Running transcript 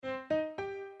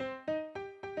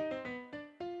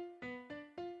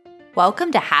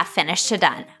Welcome to Half Finished to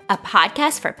Done, a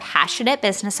podcast for passionate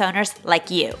business owners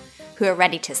like you who are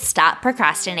ready to stop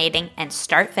procrastinating and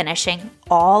start finishing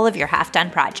all of your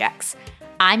half-done projects.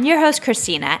 I'm your host,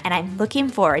 Christina, and I'm looking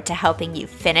forward to helping you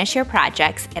finish your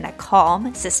projects in a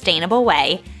calm, sustainable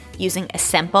way using a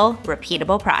simple,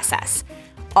 repeatable process.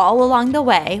 All along the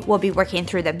way, we'll be working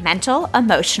through the mental,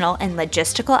 emotional, and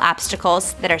logistical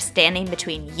obstacles that are standing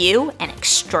between you and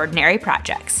extraordinary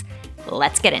projects.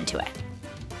 Let's get into it.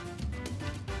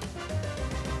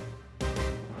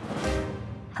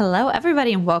 Hello,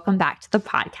 everybody, and welcome back to the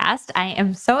podcast. I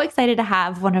am so excited to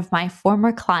have one of my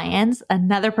former clients,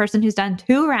 another person who's done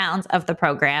 2 rounds of the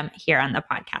program here on the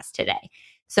podcast today.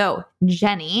 So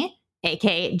Jenny,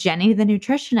 aka Jenny the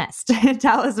nutritionist,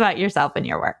 tell us about yourself and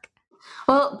your work.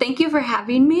 Well, thank you for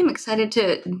having me. I'm excited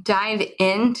to dive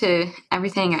into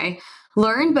everything I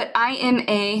learned, but I am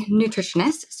a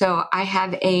nutritionist. So I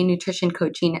have a nutrition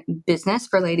coaching business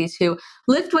for ladies who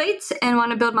lift weights and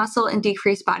want to build muscle and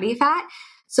decrease body fat.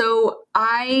 So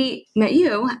I met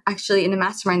you actually in a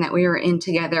mastermind that we were in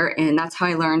together, and that's how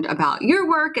I learned about your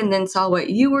work and then saw what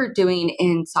you were doing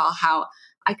and saw how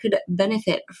I could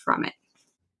benefit from it.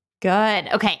 Good.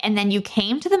 Okay. And then you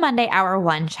came to the Monday Hour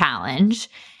 1 challenge,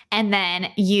 and then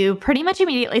you pretty much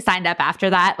immediately signed up after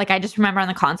that. Like, I just remember on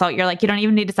the consult, you're like, you don't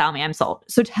even need to sell me, I'm sold.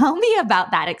 So tell me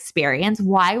about that experience.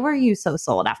 Why were you so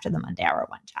sold after the Monday Hour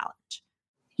 1 challenge?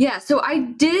 Yeah, so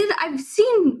I've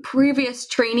seen previous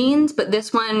trainings, but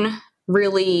this one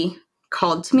really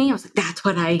called to me. I was like, that's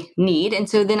what I need. And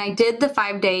so then I did the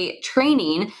 5-day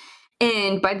training.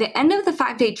 And by the end of the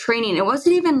 5-day training, it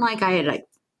wasn't even like I had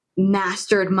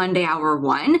mastered Monday Hour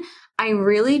 1. I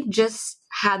really just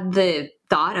had the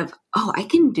thought of, oh, I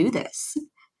can do this.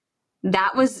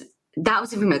 That was it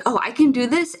for me. Like, oh, I can do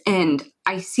this, and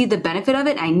I see the benefit of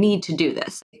it. I need to do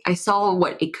this. I saw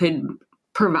what it could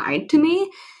provide to me.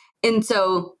 And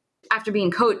so after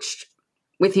being coached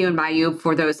with you and by you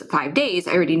for those 5 days,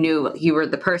 I already knew you were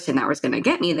the person that was going to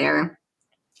get me there.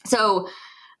 So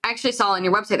I actually saw on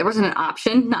your website there wasn't an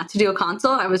option not to do a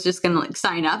consult. I was just going to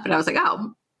sign up, and I was like,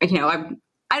 oh,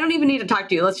 I don't even need to talk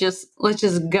to you. Let's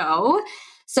just go.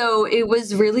 So it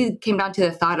was really came down to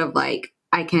the thought of like,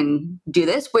 I can do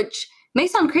this, which may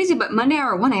sound crazy, but Monday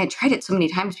Hour 1, I had tried it so many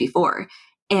times before,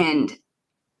 and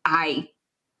I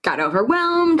got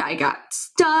overwhelmed. I got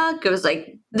stuck. It was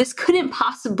like, this couldn't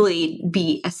possibly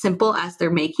be as simple as they're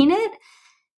making it.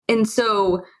 And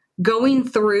so going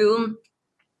through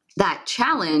that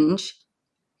challenge,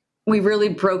 we really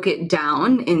broke it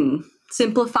down and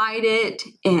simplified it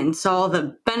and saw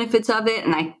the benefits of it.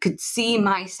 And I could see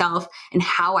myself and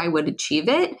how I would achieve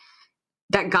it.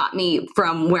 That got me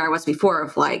from where I was before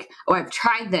of like, oh, I've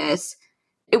tried this.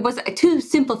 It was too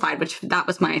simplified, which that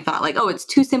was my thought. Like, oh, it's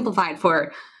too simplified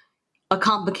for a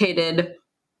complicated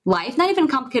life, not even a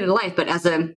complicated life, but as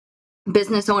a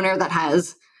business owner that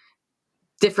has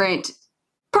different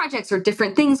projects or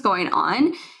different things going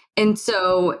on. And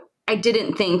so I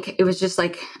didn't think it was just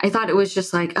like, I thought it was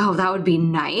just like, oh, that would be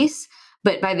nice.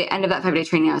 But by the end of that 5-day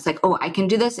training, I was like, oh, I can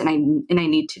do this, and I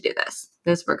need to do this.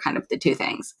 Those were kind of the 2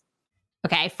 things.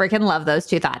 Okay. I freaking love those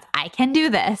 2 thoughts. I can do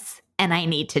this, and I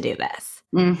need to do this.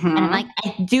 Mm-hmm. And I'm like,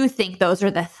 I do think those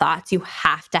are the thoughts you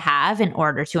have to have in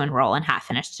order to enroll in Half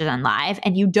Finished to Done Live.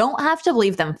 And you don't have to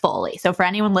believe them fully. So for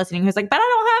anyone listening who's like, but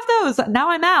I don't have those, now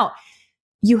I'm out.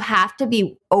 You have to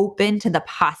be open to the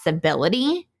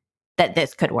possibility that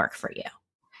this could work for you.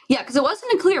 Yeah, because it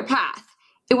wasn't a clear path.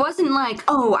 It wasn't like,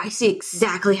 oh, I see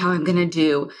exactly how I'm going to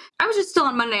do. I was just still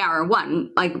on Monday Hour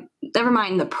 1, like, never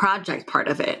mind the project part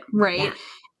of it, right?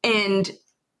 Yeah. And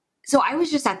so I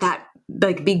was just at that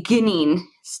like beginning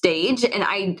stage, and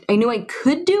I knew I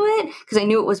could do it because I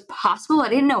knew it was possible. I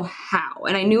didn't know how,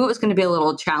 and I knew it was going to be a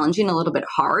little challenging, a little bit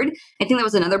hard. I think that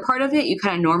was another part of it. You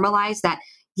kind of normalize that,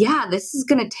 yeah, this is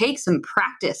going to take some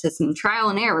practice and some trial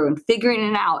and error and figuring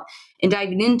it out and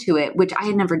diving into it, which I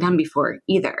had never done before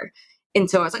either. And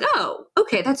so I was like, oh,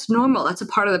 okay, that's normal. That's a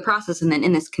part of the process. And then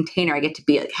in this container, I get to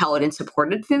be like held and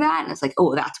supported through that. And it's like,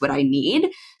 oh, that's what I need.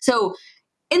 So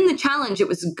in the challenge,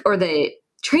 the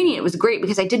training, it was great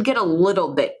because I did get a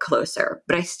little bit closer,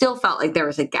 but I still felt like there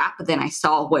was a gap. But then I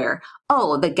saw where,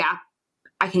 oh, the gap,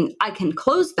 I can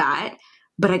close that,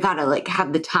 but I gotta like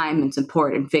have the time and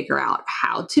support and figure out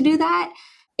how to do that.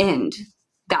 And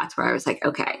that's where I was like,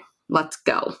 okay, let's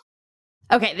go.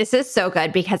 Okay, this is so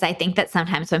good because I think that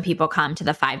sometimes when people come to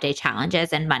the 5-day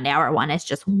challenges, and Monday Hour 1 is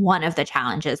just one of the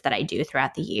challenges that I do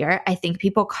throughout the year, I think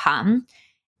people come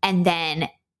and then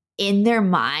in their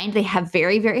mind, they have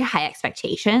very, very high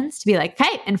expectations to be like,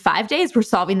 hey, in 5 days, we're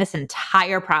solving this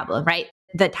entire problem, right?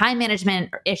 The time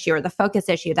management issue or the focus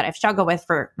issue that I've struggled with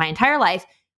for my entire life,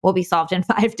 will be solved in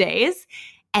 5 days.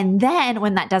 And then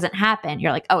when that doesn't happen,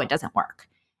 you're like, oh, it doesn't work.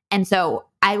 And so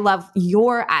I love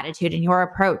your attitude and your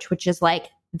approach, which is like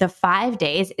the 5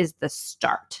 days is the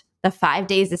start. The 5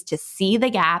 days is to see the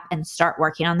gap and start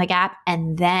working on the gap.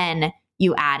 And then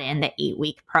you add in the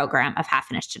 8-week program of Half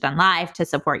Finished to Done Live to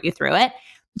support you through it.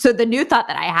 So the new thought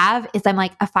that I have is I'm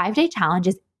like, a 5-day challenge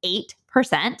is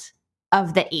 8%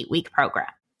 of the 8-week program.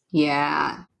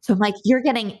 Yeah. So I'm like, you're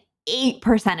getting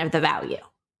 8% of the value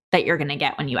that you're going to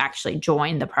get when you actually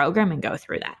join the program and go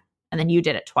through that. And then you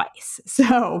did it twice.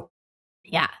 So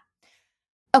yeah.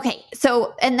 Okay.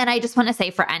 So, and then I just want to say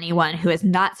for anyone who is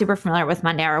not super familiar with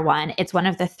Monday Hour One, it's one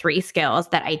of the 3 skills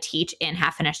that I teach in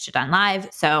Half Finished to Done Live.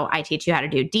 So I teach you how to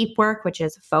do deep work, which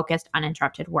is focused,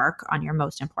 uninterrupted work on your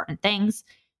most important things.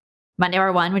 Monday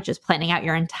Hour One, which is planning out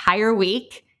your entire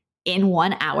week in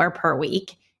 1 hour per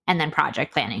week. And then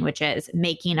project planning, which is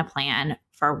making a plan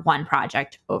for one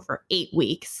project over 8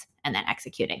 weeks and then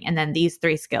executing. And then these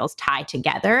 3 skills tie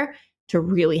together to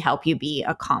really help you be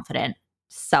a confident,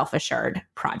 self-assured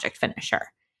project finisher.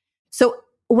 So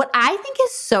what I think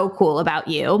is so cool about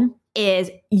you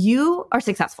is you are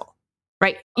successful,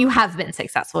 right? You have been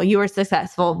successful. You were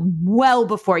successful well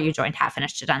before you joined Half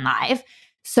Finished to Done Live.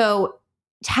 So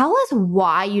tell us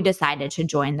why you decided to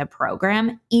join the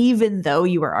program, even though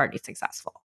you were already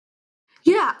successful.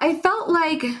 Yeah, I felt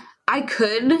like I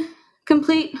could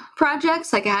complete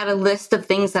projects. Like I had a list of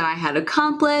things that I had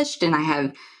accomplished and I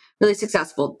have really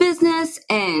successful business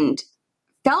and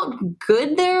felt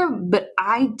good there, but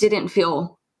I didn't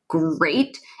feel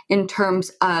great in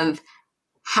terms of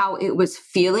how it was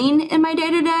feeling in my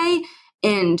day-to-day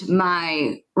and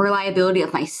my reliability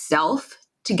of myself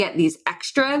to get these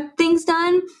extra things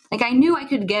done. Like I knew I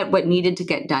could get what needed to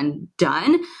get done,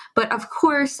 but of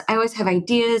course I always have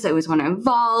ideas. I always want to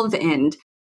evolve and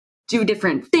do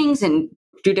different things and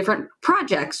do different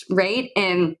projects, right?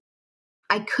 And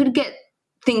I could get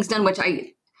things done, but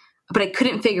I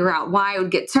couldn't figure out why I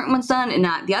would get certain ones done and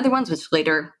not the other ones, which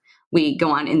later we go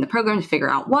on in the program to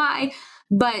figure out why.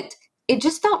 But it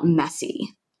just felt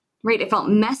messy, right? It felt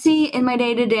messy in my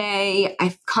day-to-day.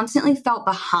 I constantly felt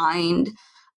behind.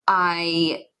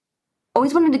 I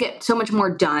always wanted to get so much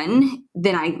more done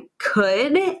than I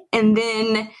could. And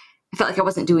then I felt like I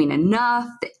wasn't doing enough.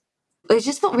 It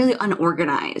just felt really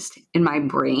unorganized in my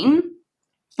brain.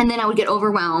 And then I would get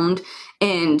overwhelmed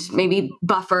and maybe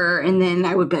buffer. And then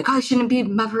I would be like, oh, I shouldn't be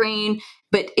buffering.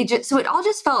 But so it all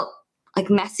just felt like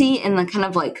messy and like kind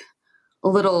of like a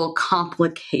little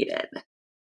complicated.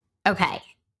 Okay.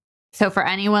 So for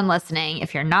anyone listening,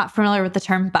 if you're not familiar with the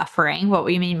term buffering, what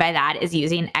we mean by that is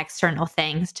using external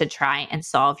things to try and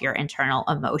solve your internal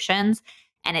emotions.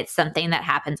 And it's something that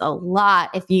happens a lot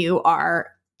if you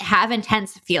have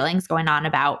intense feelings going on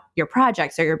about your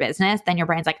projects or your business. Then your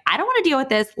brain's like, I don't want to deal with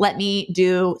this. Let me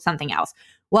do something else.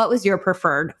 What was your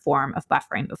preferred form of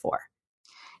buffering before?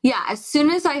 Yeah, as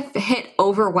soon as I hit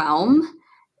overwhelm,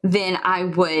 then I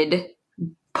would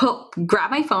grab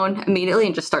my phone immediately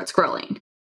and just start scrolling.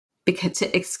 Because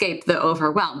to escape the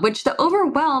overwhelm, which the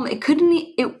overwhelm, it could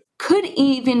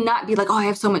even not be like, oh, I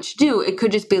have so much to do. It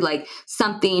could just be like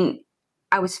something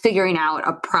I was figuring out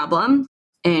a problem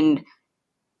and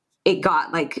it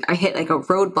got like, I hit like a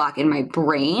roadblock in my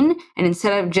brain. And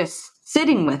instead of just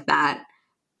sitting with that,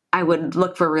 I would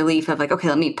look for relief of like, okay,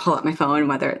 let me pull up my phone,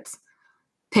 whether it's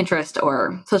Pinterest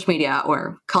or social media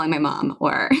or calling my mom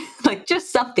or like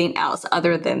just something else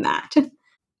other than that.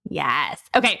 Yes.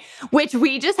 Okay. Which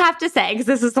we just have to say, because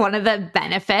this is one of the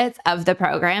benefits of the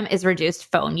program is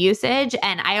reduced phone usage.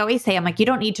 And I always say, I'm like, you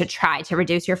don't need to try to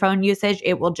reduce your phone usage.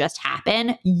 It will just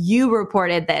happen. You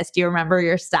reported this. Do you remember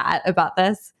your stat about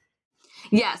this?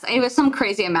 Yes. It was some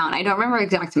crazy amount. I don't remember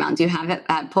exact amount. Do you have it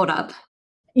pulled up?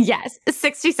 Yes.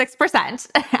 66%.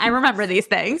 I remember these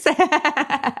things.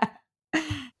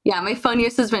 Yeah, my phone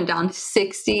use has been down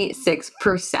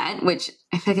 66%, which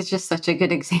I think is just such a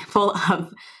good example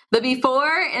of the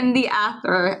before and the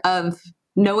after of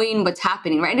knowing what's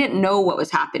happening, right? I didn't know what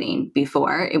was happening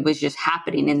before. It was just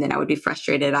happening, and then I would be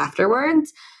frustrated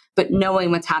afterwards. But knowing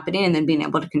what's happening and then being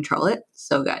able to control it,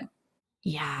 so good.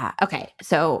 Yeah. Okay.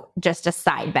 So just a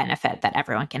side benefit that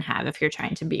everyone can have if you're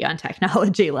trying to be on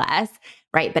technology less,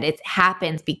 right? But it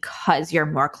happens because you're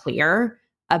more clear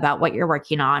about what you're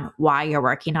working on, why you're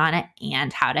working on it,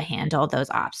 and how to handle those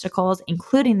obstacles,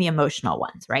 including the emotional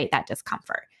ones, right? That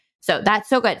discomfort. So that's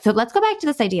so good. So let's go back to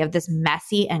this idea of this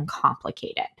messy and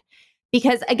complicated.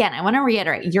 Because again, I want to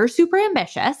reiterate, you're super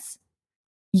ambitious.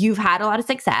 You've had a lot of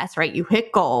success, right? You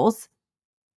hit goals.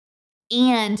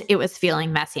 And it was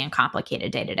feeling messy and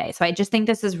complicated day to day. So I just think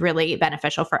this is really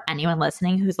beneficial for anyone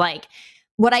listening who's like,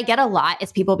 what I get a lot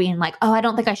is people being like, oh, I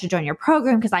don't think I should join your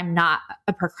program because I'm not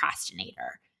a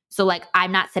procrastinator. So like,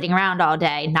 I'm not sitting around all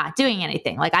day, not doing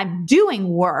anything. Like I'm doing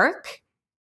work,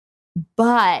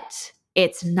 but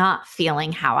it's not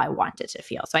feeling how I want it to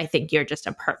feel. So I think you're just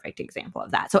a perfect example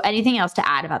of that. So anything else to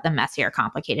add about the messy or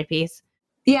complicated piece?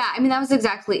 Yeah, I mean, that was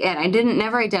exactly it. I didn't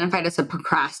never identified as a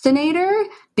procrastinator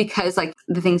because like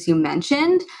the things you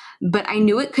mentioned, but I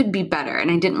knew it could be better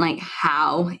and I didn't like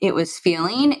how it was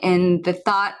feeling. And the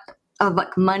thought of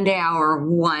like Monday hour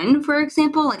one, for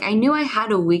example, like I knew I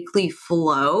had a weekly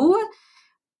flow,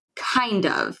 kind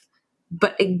of,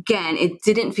 but again, it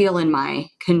didn't feel in my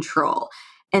control.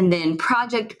 And then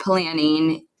project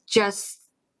planning, just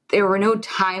there were no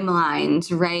timelines,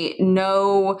 right?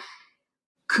 No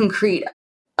concrete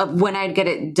of when I'd get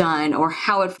it done or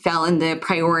how it fell in the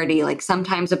priority. Like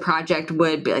sometimes a project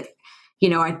would be like,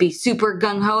 I'd be super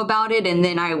gung ho about it and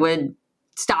then I would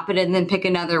stop it and then pick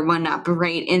another one up,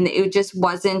 right? And it just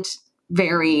wasn't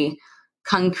very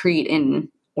concrete and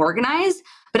organized.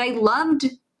 But I loved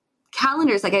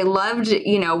calendars. Like I loved,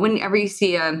 whenever you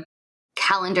see a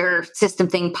calendar system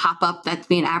thing pop up that's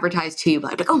being advertised to you,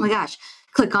 like, oh my gosh,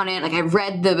 click on it. Like I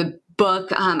read the book.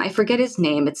 I forget his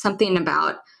name. It's something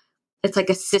about, it's like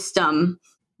a system.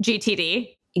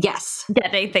 GTD. Yes.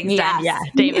 Getting things done. Yeah.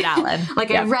 David Allen. Like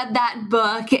yep. I read that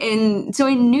book and so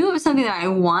I knew it was something that I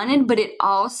wanted, but it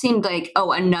all seemed like,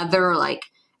 another like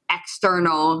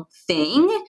external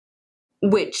thing,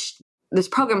 which this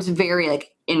program is very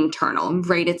like internal,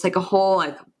 right? It's like a whole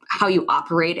like how you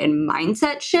operate and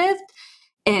mindset shift.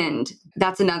 And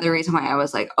that's another reason why I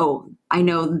was like, oh, I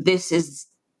know this is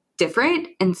different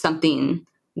and something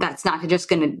that's not just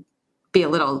going to be a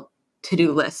little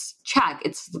to-do list check.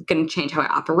 It's going to change how I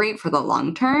operate for the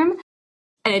long term.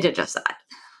 And it did just that.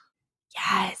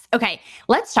 Yes. Okay.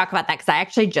 Let's talk about that because I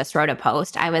actually just wrote a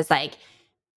post. I was like,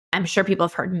 I'm sure people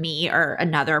have heard me or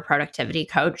another productivity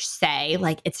coach say,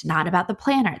 like, it's not about the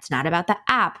planner. It's not about the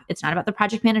app. It's not about the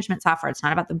project management software. It's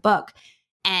not about the book.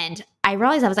 And I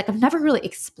realized I was like, I've never really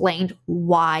explained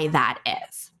why that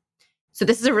is. So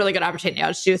this is a really good opportunity. I'll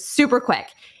just do it super quick.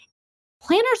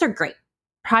 Planners are great.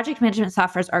 Project management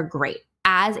softwares are great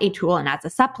as a tool and as a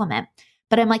supplement.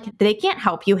 But I'm like, they can't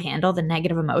help you handle the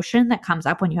negative emotion that comes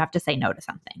up when you have to say no to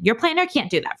something. Your planner can't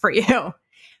do that for you,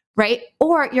 right?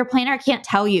 Or your planner can't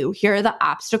tell you, here are the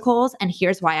obstacles and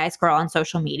here's why I scroll on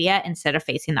social media instead of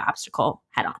facing the obstacle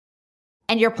head on.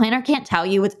 And your planner can't tell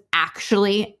you what's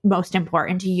actually most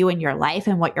important to you in your life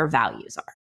and what your values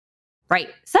are, right?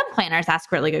 Some planners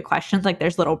ask really good questions, like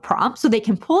there's little prompts so they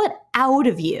can pull it out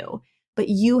of you. But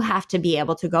you have to be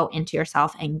able to go into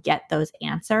yourself and get those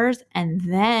answers. And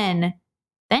then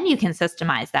you can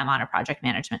systemize them on a project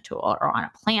management tool or on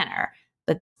a planner.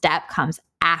 The step comes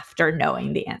after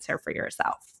knowing the answer for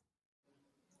yourself.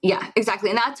 Yeah, exactly.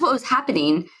 And that's what was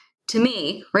happening to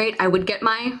me, right? I would get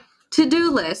my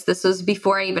to-do list. This was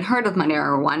before I even heard of Monday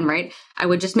Hour One, right? I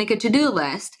would just make a to-do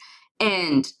list.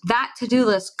 And that to-do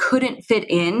list couldn't fit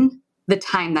in the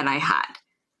time that I had,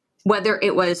 whether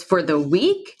it was for the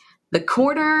week, the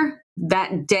quarter,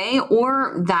 that day,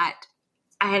 or that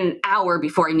I had an hour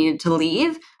before I needed to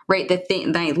leave, right?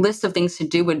 The list of things to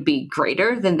do would be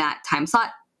greater than that time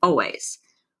slot always.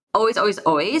 Always, always,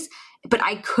 always. But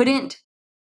I couldn't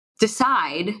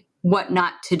decide what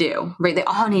not to do, right? They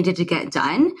all needed to get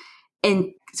done.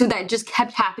 And so that just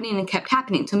kept happening and kept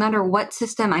happening. So no matter what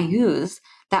system I used,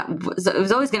 it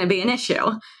was always going to be an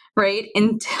issue, right?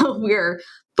 Until we're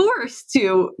forced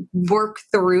to work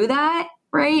through that,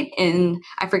 right? And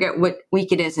I forget what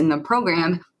week it is in the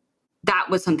program. That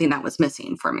was something that was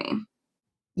missing for me.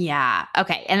 Yeah.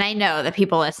 Okay. And I know that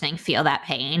people listening feel that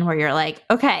pain where you're like,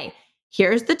 okay,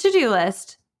 here's the to-do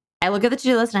list. I look at the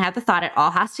to-do list and I have the thought it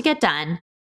all has to get done.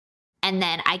 And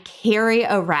then I carry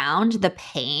around the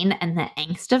pain and the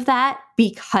angst of that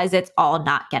because it's all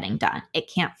not getting done.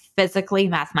 It can't physically,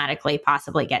 mathematically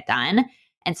possibly get done.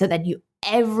 And so then you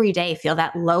every day feel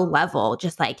that low level,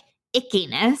 just like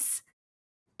ickiness,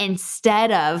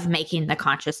 instead of making the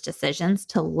conscious decisions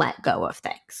to let go of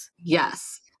things.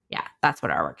 Yes. Yeah, that's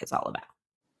what our work is all about.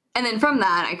 And then from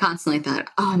that, I constantly thought,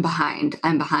 oh, I'm behind.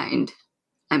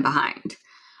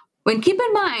 When keep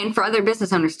in mind for other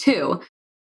business owners too,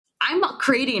 I'm not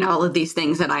creating all of these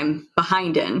things that I'm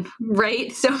behind in,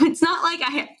 right? So it's not like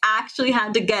I actually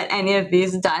had to get any of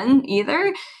these done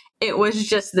either. It was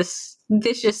just this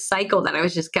vicious cycle that I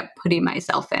was just kept putting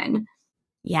myself in.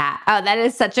 Yeah. Oh, that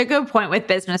is such a good point with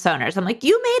business owners. I'm like,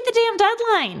 you made the damn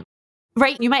deadline,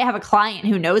 right? You might have a client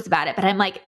who knows about it, but I'm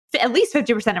like, at least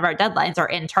 50% of our deadlines are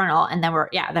internal. And then we're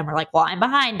like, well, I'm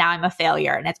behind. Now I'm a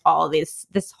failure. And it's all this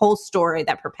whole story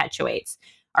that perpetuates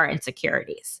our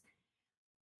insecurities.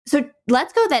 So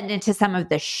let's go then into some of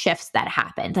the shifts that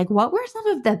happened. Like, what were some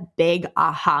of the big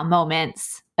aha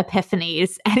moments,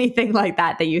 epiphanies, anything like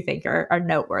that you think are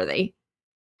noteworthy?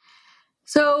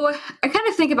 So I kind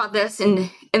of think about this in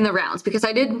the rounds because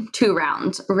I did 2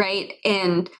 rounds, right?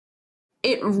 And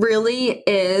it really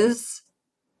is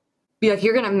like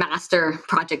you're going to master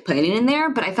project planning in there.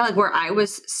 But I felt like where I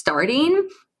was starting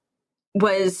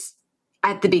was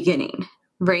at the beginning,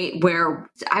 right? Where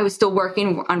I was still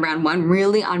working on round 1,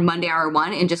 really on Monday hour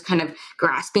 1, and just kind of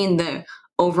grasping the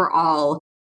overall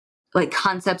like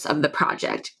concepts of the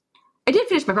project. I did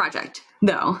finish my project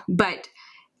though, but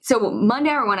so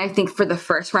Monday hour 1, I think for the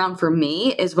first round for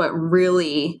me is what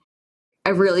I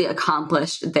really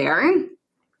accomplished there.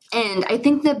 And I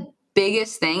think the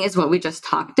biggest thing is what we just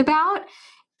talked about.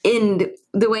 And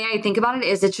the way I think about it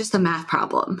is it's just a math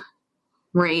problem,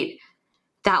 right?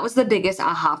 That was the biggest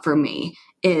aha for me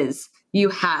is you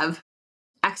have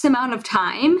X amount of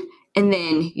time and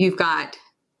then you've got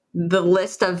the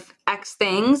list of X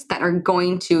things that are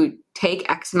going to take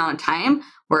X amount of time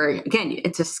where again,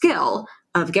 it's a skill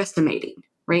of guesstimating,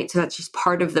 right? So that's just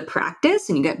part of the practice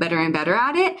and you get better and better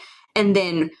at it. And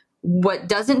then what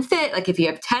doesn't fit, like if you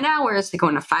have 10 hours to go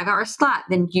in a 5-hour slot,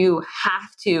 then you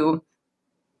have to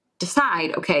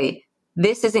decide, okay,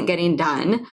 this isn't getting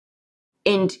done.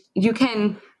 And you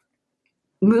can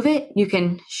move it, you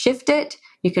can shift it,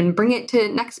 you can bring it to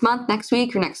next month, next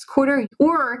week, or next quarter.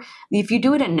 Or if you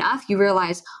do it enough, you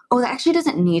realize, oh, that actually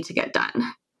doesn't need to get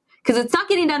done because it's not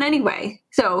getting done anyway.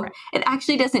 So right. It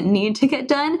actually doesn't need to get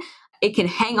done. It can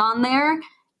hang on there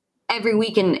every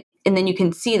week and then you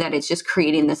can see that it's just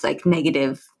creating this like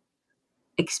negative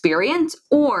experience,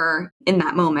 or in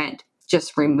that moment,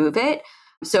 just remove it.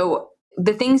 So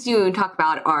the things you talk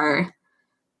about are,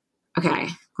 okay,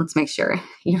 let's make sure.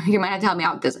 You might have to help me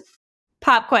out with this.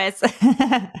 Pop quiz.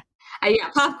 Yeah,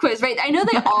 pop quiz, right? I know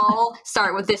they all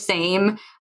start with the same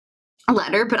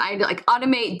letter, but I like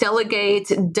automate,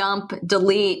 delegate, dump,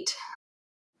 delete.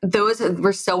 Those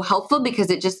were so helpful because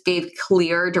it just gave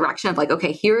clear direction of like,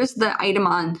 okay, here's the item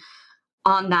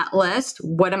on that list.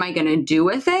 What am I going to do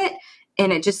with it?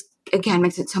 And it just, again,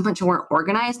 makes it so much more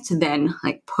organized to then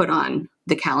like put on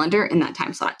the calendar in that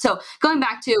time slot. So going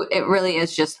back to, it really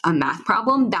is just a math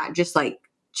problem that just like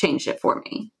changed it for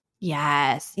me.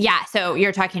 Yes. Yeah. So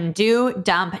you're talking do,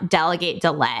 dump, delegate,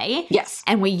 delay. Yes.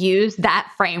 And we use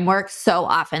that framework so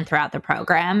often throughout the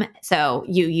program. So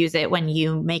you use it when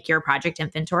you make your project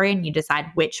inventory and you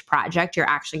decide which project you're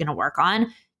actually going to work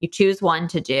on. You choose one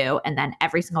to do, and then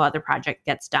every single other project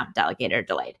gets dumped, delegated, or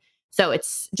delayed. So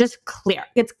it's just clear.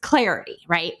 It's clarity,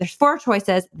 right? There's 4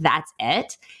 choices. That's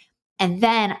it. And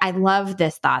then I love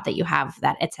this thought that you have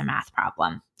that it's a math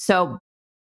problem. So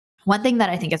one thing that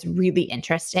I think is really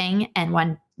interesting, and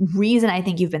one reason I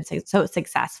think you've been so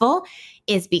successful,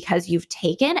 is because you've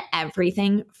taken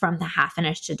everything from the half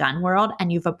finished to done world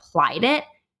and you've applied it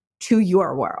to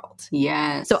your world.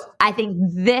 Yes. So I think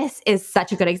this is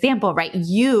such a good example, right?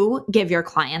 You give your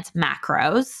clients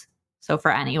macros. So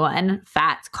for anyone,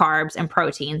 fats, carbs, and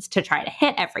proteins to try to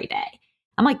hit every day.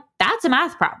 I'm like, that's a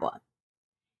math problem.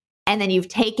 And then you've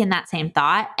taken that same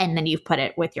thought and then you've put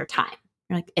it with your time.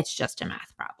 You're like, it's just a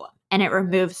math problem. And it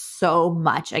removes so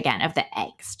much, again, of the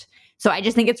angst. So I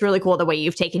just think it's really cool the way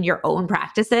you've taken your own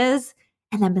practices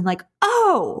and then been like,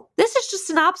 oh, this is just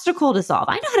an obstacle to solve.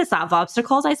 I know how to solve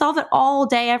obstacles. I solve it all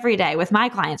day, every day with my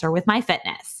clients or with my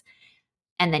fitness.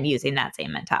 And then using that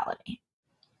same mentality.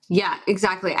 Yeah,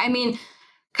 exactly. I mean,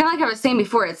 kind of like I was saying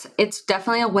before, it's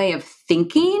definitely a way of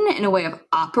thinking and a way of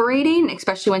operating,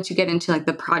 especially once you get into like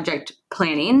the project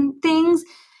planning things.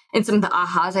 And some of the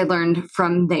ahas I learned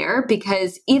from there,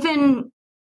 because even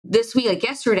this week, like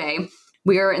yesterday,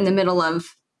 we were in the middle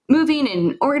of moving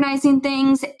and organizing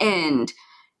things. And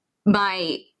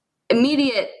my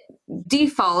immediate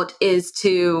default is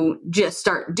to just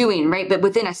start doing, right? But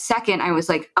within a second, I was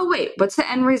like, oh, wait, what's the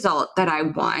end result that I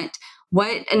want?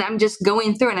 And I'm just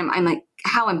going through and I'm like,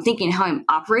 how I'm thinking, how I'm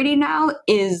operating now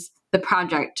is the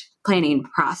project planning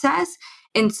process.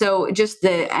 And so just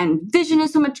the end vision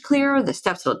is so much clearer, the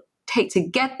steps it'll take to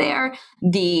get there,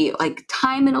 the like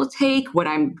time it'll take, what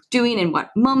I'm doing in what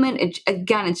moment.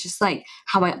 It's just like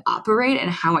how I operate and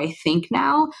how I think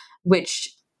now,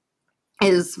 which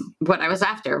is what I was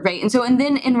after, right? And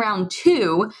then in round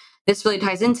 2, this really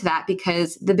ties into that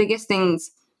because the biggest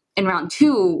things in round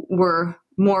 2 were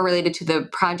more related to the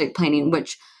project planning,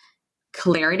 which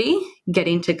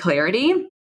getting to clarity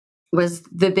was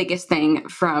the biggest thing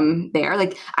from there.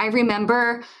 Like I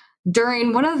remember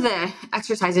during one of the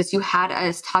exercises, you had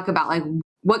us talk about like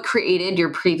what created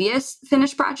your previous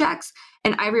finished projects.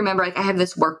 And I remember like I have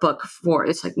this workbook for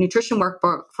it's like nutrition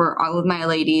workbook for all of my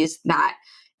ladies that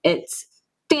it's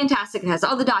fantastic. It has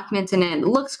all the documents in it. It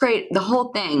looks great, the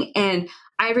whole thing. And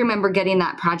I remember getting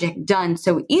that project done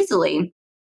so easily.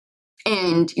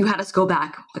 And you had us go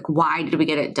back, like, why did we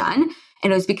get it done?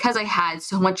 And it was because I had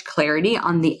so much clarity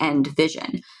on the end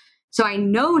vision. So I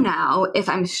know now if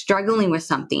I'm struggling with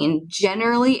something,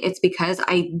 generally it's because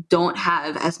I don't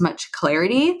have as much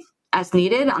clarity as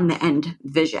needed on the end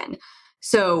vision.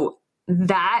 So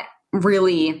that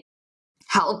really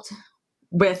helped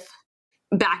with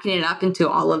backing it up into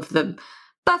all of the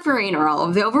buffering or all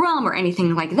of the overwhelm or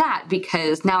anything like that,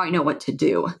 because now I know what to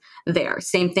do there.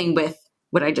 Same thing with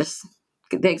what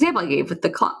the example I gave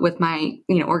with my,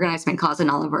 organize my closet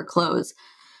and all of our clothes.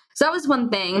 So that was one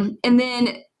thing. And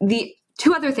then the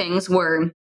two other things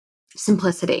were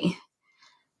simplicity.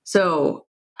 So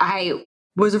I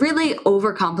was really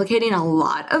overcomplicating a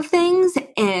lot of things.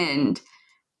 And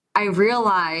I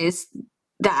realized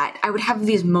that I would have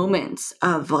these moments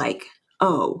of like,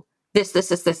 oh,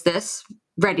 this,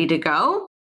 ready to go.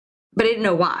 But I didn't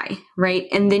know why, right?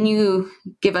 And then you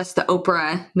give us the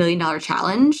Oprah $1 Million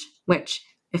Challenge, which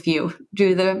if you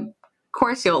do the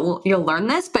course, you'll learn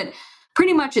this. But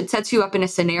pretty much it sets you up in a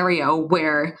scenario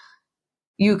where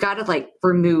you got to like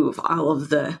remove all of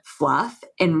the fluff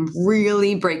and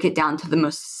really break it down to the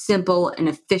most simple and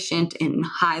efficient and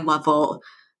high level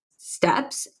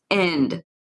steps. And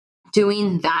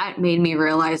doing that made me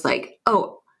realize like,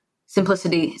 oh,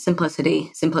 simplicity.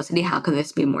 How could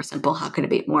this be more simple? How could it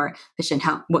be more efficient?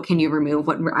 What can you remove?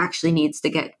 What actually needs to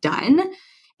get done?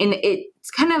 And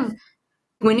it's kind of,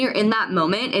 when you're in that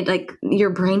moment, it like your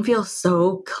brain feels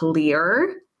so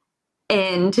clear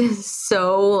and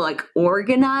so like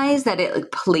organized that it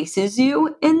like places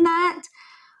you in that,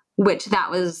 which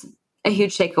that was a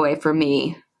huge takeaway for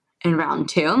me in round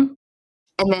 2.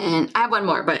 And then I have one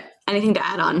more, but anything to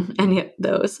add on any of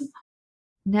those?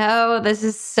 No, this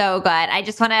is so good. I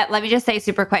just let me just say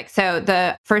super quick. So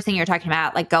the first thing you're talking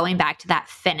about, like going back to that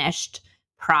finished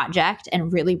project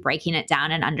and really breaking it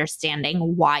down and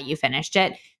understanding why you finished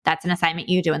it. That's an assignment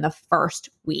you do in the first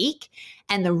week.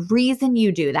 And the reason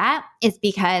you do that is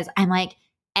because I'm like,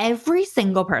 every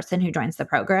single person who joins the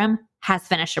program has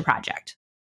finished a project.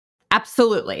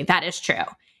 Absolutely. That is true.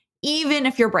 Even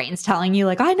if your brain's telling you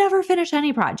like, I never finish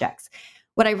any projects.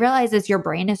 What I realize is your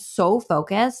brain is so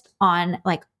focused on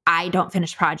like, I don't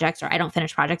finish projects or I don't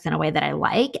finish projects in a way that I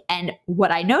like. And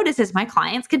what I notice is my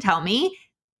clients can tell me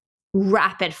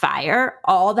rapid fire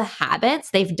all the habits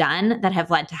they've done that have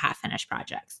led to half finished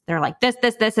projects. They're like, this,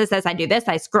 I do this,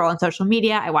 I scroll on social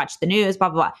media, I watch the news, blah,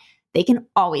 blah, blah. They can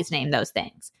always name those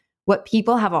things. What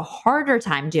people have a harder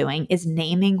time doing is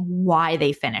naming why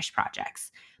they finish projects.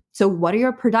 So what are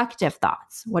your productive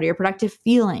thoughts? What are your productive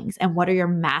feelings? And what are your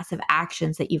massive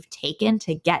actions that you've taken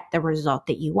to get the result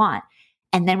that you want?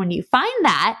 And then when you find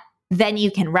that, then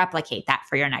you can replicate that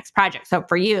for your next project. So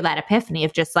for you, that epiphany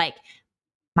of just like,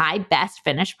 my best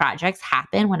finished projects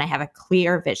happen when I have a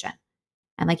clear vision.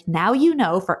 And like now you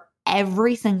know for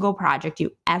every single project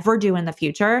you ever do in the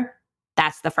future,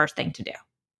 that's the first thing to do.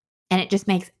 And it just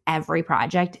makes every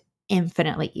project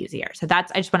infinitely easier. So I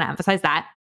just want to emphasize that.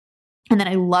 And then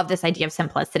I love this idea of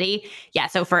simplicity. Yeah.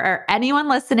 So for anyone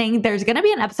listening, there's going to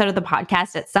be an episode of the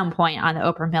podcast at some point on the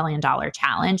Oprah $1 Million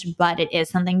Challenge, but it is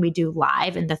something we do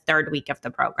live in the 3rd week of the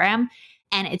program.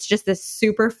 And it's just this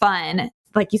super fun,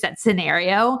 like you said,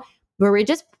 scenario where we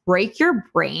just break your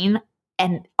brain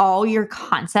and all your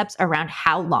concepts around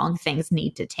how long things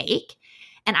need to take.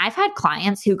 And I've had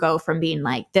clients who go from being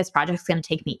like, this project's going to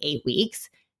take me 8 weeks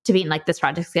to being like, this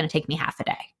project's going to take me half a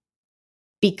day.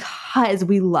 Because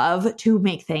we love to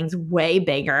make things way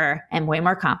bigger and way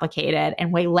more complicated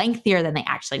and way lengthier than they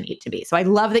actually need to be. So I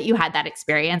love that you had that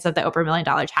experience of the Oprah $1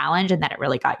 Million Challenge and that it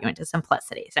really got you into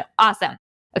simplicity. So awesome.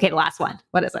 Okay, the last one.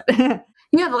 What is it?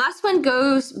 Yeah, the last one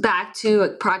goes back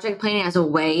to project planning as a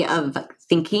way of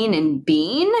thinking and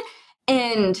being.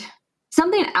 And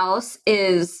something else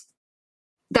is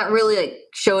that really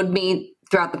showed me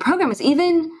throughout the program is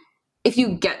even if you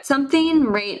get something,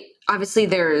 right, obviously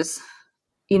there's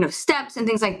steps and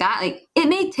things like that. Like it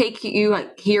may take you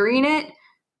like hearing it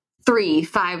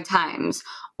 3-5 times,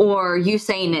 or you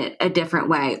saying it a different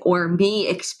way, or me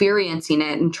experiencing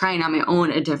it and trying on my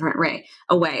own a different way.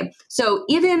 So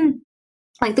even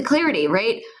like the clarity,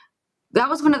 right? That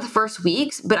was one of the first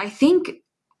weeks, but I think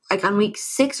like on week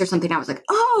 6 or something, I was like,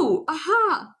 oh,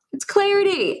 aha, it's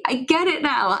clarity. I get it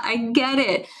now. I get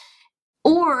it.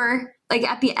 Or like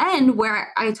at the end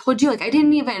where I told you, like, I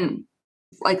didn't even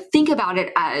like think about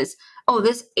it as, oh,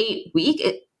 this 8-week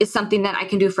is something that I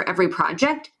can do for every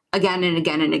project again and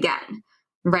again and again,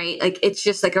 right? Like it's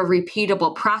just like a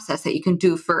repeatable process that you can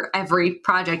do for every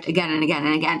project again and again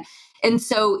and again. And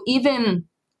so even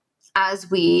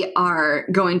as we are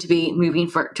going to be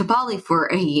moving to Bali for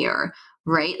a year,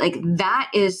 right? Like that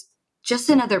is just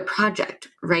another project,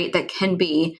 right? That can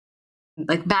be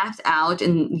like mapped out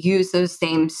and use those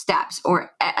same steps,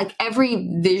 or like every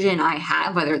vision I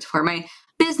have, whether it's for my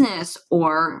business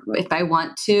or if I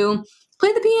want to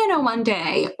play the piano one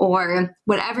day or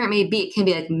whatever it may be, it can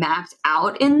be like mapped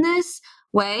out in this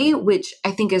way, which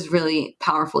I think is really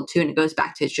powerful too. And it goes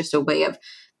back to it's just a way of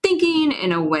thinking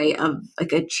and a way of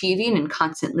like achieving and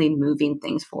constantly moving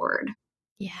things forward.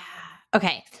 Yeah.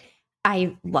 Okay.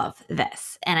 I love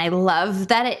this. And I love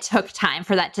that it took time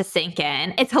for that to sink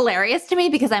in. It's hilarious to me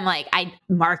because I'm like, I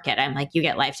mark it. I'm like, you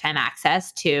get lifetime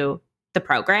access to the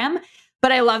program.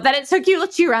 But I love that it took you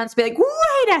 2 rounds to be like,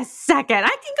 wait a second, I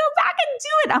can go back and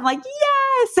do it. I'm like,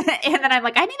 yes. And then I'm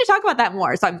like, I need to talk about that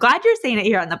more. So I'm glad you're saying it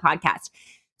here on the podcast.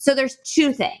 So there's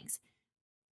 2 things.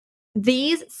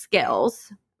 These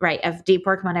skills, right, of Deep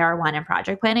Work Monday R1 and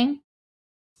project planning,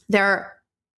 they're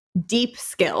deep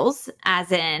skills,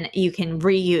 as in you can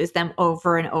reuse them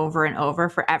over and over and over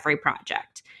for every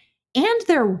project. And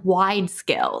they're wide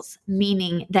skills,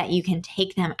 meaning that you can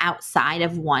take them outside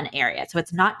of one area. So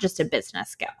it's not just a business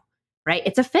skill, right?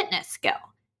 It's a fitness skill.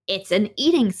 It's an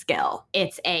eating skill.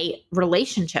 It's a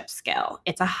relationship skill.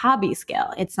 It's a hobby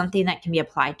skill. It's something that can be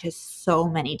applied to so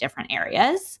many different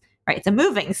areas, right? It's a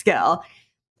moving skill.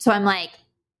 So I'm like,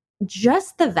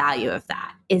 just the value of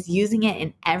that is using it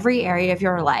in every area of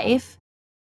your life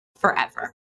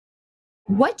forever.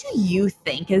 What do you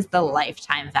think is the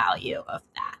lifetime value of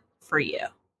that for you?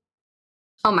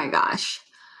 Oh my gosh.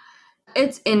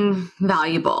 It's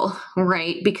invaluable,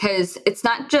 right? Because it's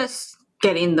not just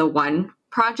getting the one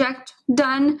project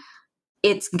done,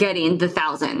 it's getting the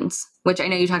thousands, which I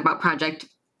know you talk about project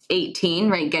 18,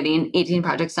 right? Getting 18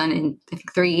 projects done in, I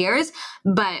think, 3 years.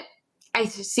 But I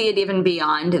see it even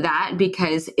beyond that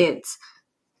because it's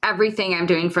everything I'm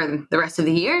doing for the rest of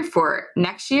the year, for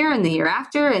next year and the year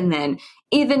after. And then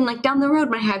even like down the road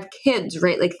when I have kids,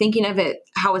 right? Like thinking of it,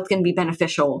 how it's going to be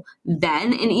beneficial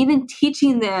then, and even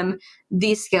teaching them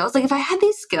these skills. Like if I had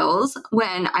these skills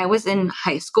when I was in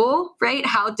high school, right?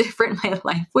 How different my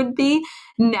life would be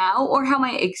now, or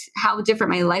how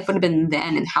different my life would have been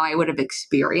then and how I would have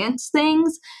experienced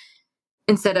things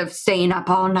instead of staying up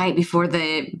all night before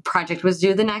the project was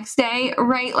due the next day,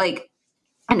 right? Like,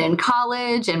 and in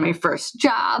college and my first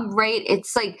job, right?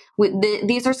 It's like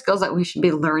these are skills that we should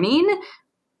be learning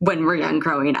when we're young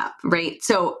growing up, right?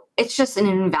 So it's just an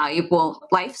invaluable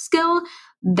life skill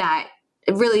that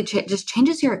it really just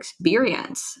changes your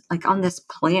experience like on this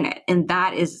planet. And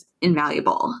that is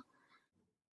invaluable.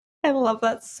 I love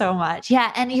that so much.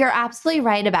 Yeah. And you're absolutely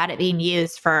right about it being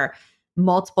used for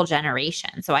multiple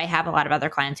generations. So I have a lot of other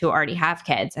clients who already have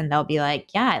kids and they'll be like,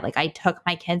 yeah, like I took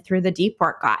my kid through the Deep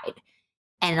Work Guide.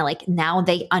 And like now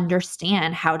they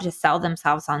understand how to sell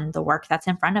themselves on the work that's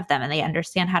in front of them. And they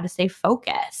understand how to stay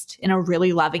focused in a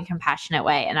really loving, compassionate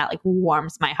way. And that like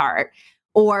warms my heart.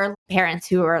 Or parents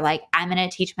who are like, I'm going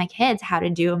to teach my kids how to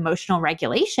do emotional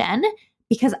regulation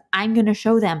because I'm going to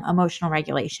show them emotional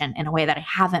regulation in a way that I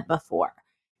haven't before.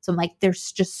 So I'm like,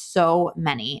 there's just so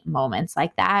many moments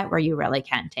like that where you really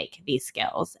can take these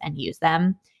skills and use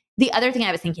them. The other thing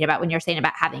I was thinking about when you're saying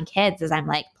about having kids is I'm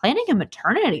like, planning a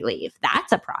maternity leave,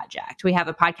 that's a project. We have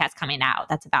a podcast coming out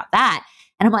that's about that.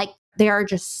 And I'm like, there are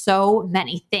just so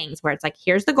many things where it's like,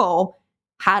 here's the goal.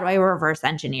 How do I reverse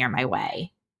engineer my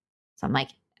way? So I'm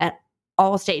like, at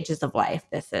all stages of life,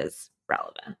 this is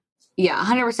relevant. Yeah,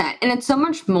 100%. And it's so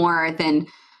much more than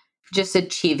just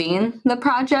achieving the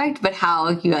project, but how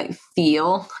you like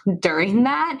feel during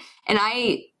that. And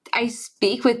I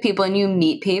speak with people and you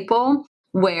meet people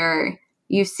where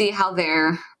you see how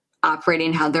they're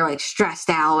operating, how they're like stressed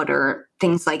out or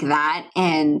things like that.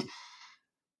 And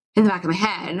in the back of my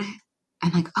head,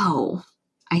 I'm like, oh,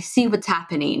 I see what's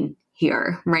happening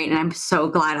here, right? And I'm so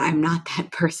glad I'm not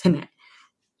that person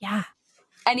Yeah.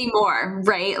 anymore,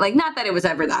 right? Like, not that it was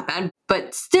ever that bad,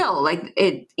 but still, like,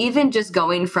 it even just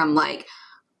going from like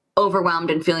overwhelmed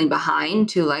and feeling behind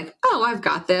to like, oh, I've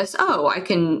got this. Oh, I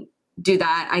can do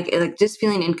that. I like just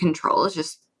feeling in control is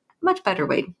just a much better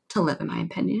way to live, in my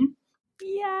opinion.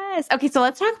 Yes. Okay. So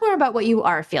let's talk more about what you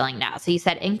are feeling now. So you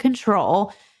said in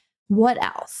control. What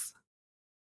else?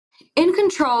 In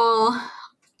control,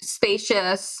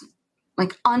 spacious,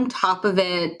 like on top of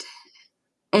it.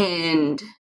 And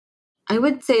I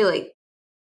would say, like,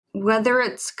 whether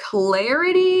it's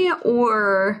clarity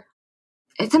or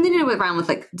it's something to do around with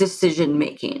like decision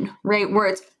making, right? Where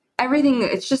it's everything,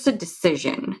 it's just a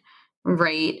decision,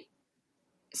 right?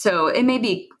 So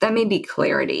that may be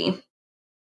clarity.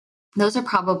 Those are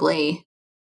probably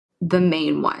the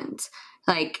main ones.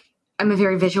 Like, I'm a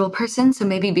very visual person, so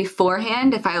maybe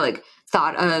beforehand, if I like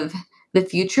thought of the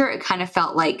future, it kind of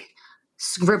felt like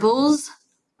scribbles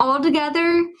all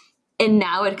together. And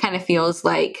now it kind of feels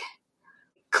like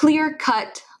clear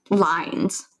cut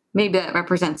lines. Maybe that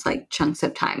represents like chunks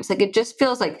of times. Like, it just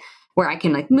feels like where I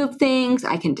can like move things,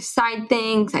 I can decide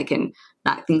things, I can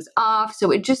knock things off.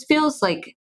 So it just feels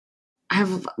like I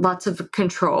have lots of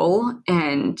control,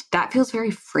 and that feels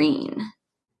very freeing.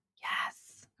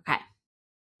 Yes. Okay.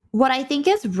 What I think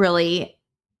is really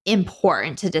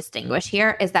important to distinguish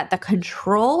here is that the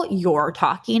control you're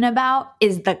talking about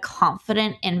is the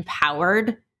confident,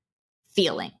 empowered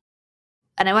feeling.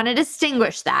 And I want to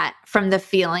distinguish that from the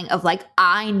feeling of like,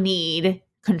 I need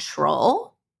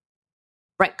control,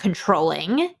 right?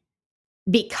 Controlling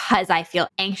because I feel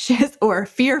anxious or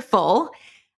fearful,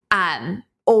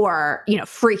 or,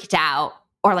 freaked out,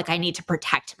 or like I need to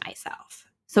protect myself.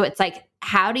 So it's like,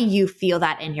 how do you feel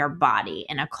that in your body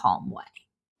in a calm way?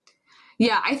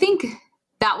 Yeah, I think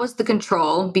that was the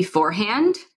control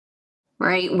beforehand,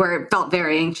 right? Where it felt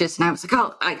very anxious, and I was like,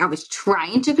 oh, like I was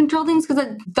trying to control things because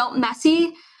it felt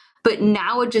messy. But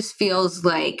now it just feels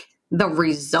like the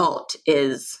result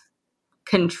is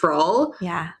control.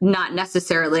 Yeah. Not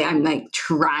necessarily I'm like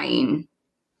trying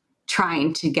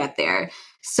to get there.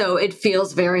 So it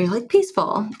feels very like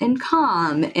peaceful and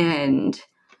calm and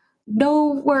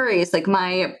no worries. Like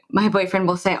my boyfriend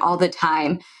will say all the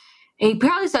time, he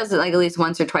probably says it like at least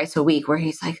once or twice a week, where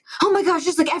he's like, oh my gosh,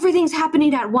 just like everything's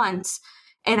happening at once.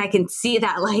 And I can see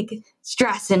that like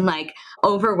stress and like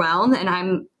overwhelm.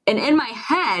 And in my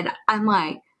head, I'm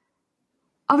like,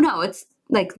 oh no, it's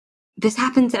like this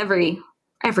happens every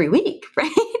week,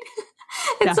 right?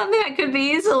 It's something that could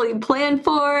be easily planned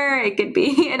for. It could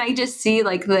be, and I just see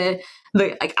like the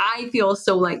like I feel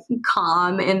so like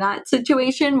calm in that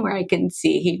situation where I can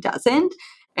see he doesn't,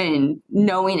 and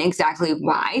knowing exactly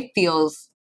why feels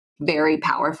very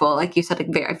powerful. Like you said,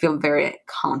 like I feel very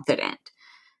confident,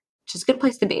 which is a good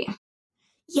place to be.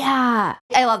 Yeah,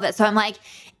 I love that. So I'm like,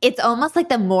 it's almost like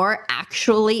the more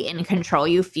actually in control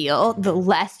you feel, the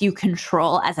less you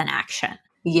control as an action.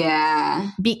 Yeah.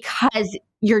 Because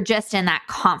you're just in that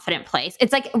confident place.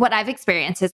 It's like what I've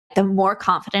experienced is the more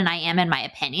confident I am in my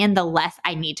opinion, the less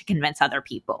I need to convince other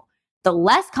people. The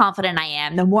less confident I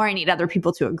am, the more I need other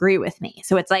people to agree with me.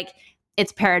 So it's like,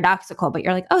 it's paradoxical, but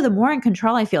you're like, oh, the more in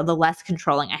control I feel, the less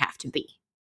controlling I have to be.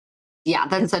 Yeah,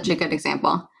 that's such a good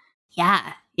example.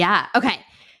 Yeah. Yeah. Okay.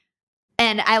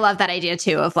 And I love that idea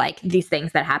too of like these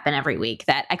things that happen every week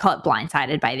that I call it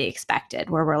blindsided by the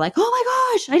expected, where we're like, oh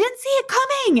my gosh, I didn't see it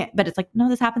coming. But it's like, no,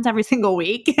 this happens every single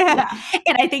week. Yeah.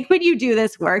 And I think when you do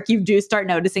this work, you do start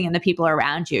noticing in the people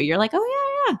around you, you're like,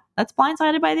 oh yeah, that's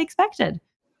blindsided by the expected.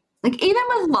 Like even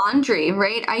with laundry,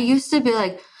 right? I used to be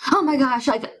like, oh my gosh,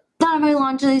 like none of my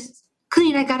laundry's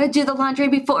clean. I got to do the laundry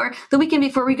before the weekend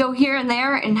before we go here and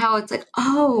there. And how it's like,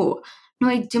 oh, no,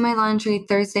 I do my laundry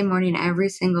Thursday morning every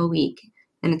single week.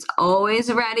 And it's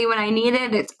always ready when I need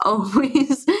it. It's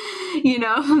always,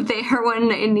 there when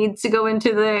it needs to go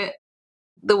into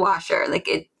the washer. Like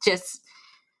it just,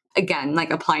 again,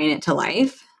 like applying it to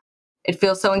life. It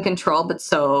feels so in control, but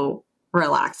so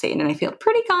relaxing. And I feel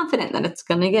pretty confident that it's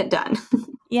going to get done.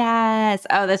 Yes.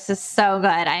 Oh, this is so good.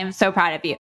 I am so proud of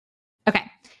you. Okay.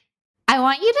 I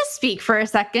want you to speak for a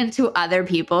second to other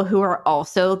people who are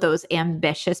also those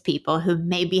ambitious people who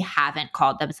maybe haven't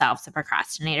called themselves a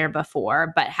procrastinator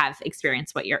before, but have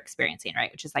experienced what you're experiencing, right?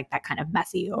 Which is like that kind of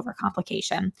messy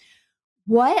overcomplication.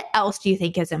 What else do you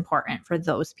think is important for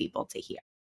those people to hear?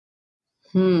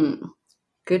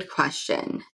 Good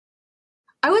question.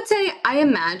 I would say I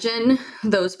imagine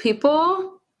those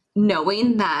people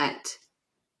knowing that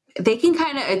they can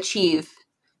kind of achieve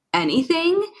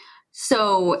anything.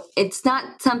 So it's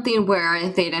not something where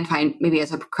they identify maybe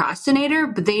as a procrastinator,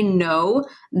 but they know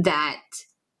that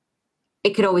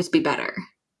it could always be better,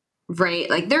 right?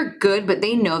 Like they're good, but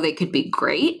they know they could be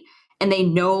great. And they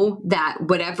know that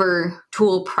whatever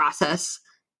tool process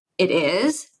it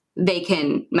is, they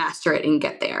can master it and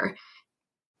get there.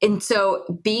 And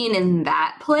so being in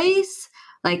that place,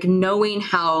 like knowing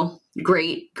how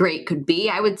great could be,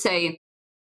 I would say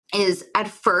is at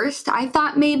first I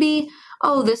thought maybe,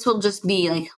 oh, this will just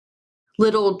be like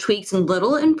little tweaks and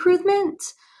little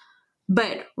improvements.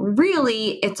 But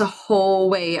really, it's a whole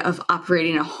way of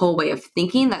operating, a whole way of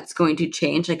thinking that's going to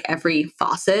change like every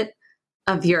facet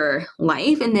of your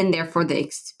life. And then therefore the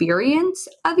experience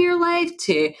of your life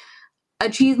to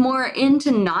achieve more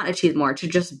into not achieve more, to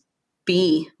just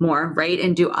be more, right?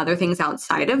 And do other things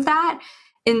outside of that.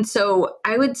 And so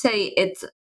I would say it's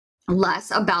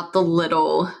less about the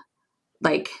little,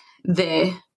 like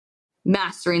the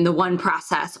mastering the one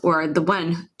process or the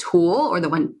one tool or the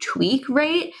one tweak,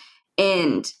 right?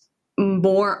 And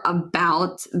more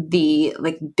about the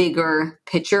like bigger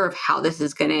picture of how this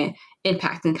is going to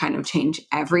impact and kind of change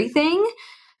everything.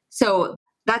 So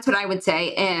that's what I would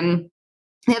say. And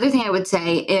the other thing I would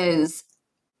say is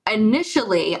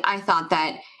initially I thought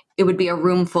that it would be a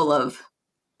room full of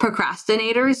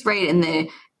procrastinators, right? And the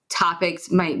topics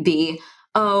might be,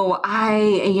 oh,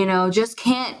 I just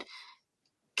can't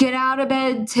get out of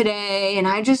bed today, and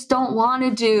I just don't want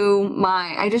to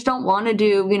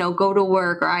go to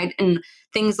work, and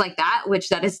things like that, which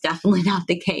that is definitely not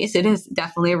the case. It is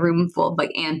definitely a room full of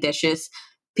like ambitious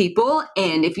people.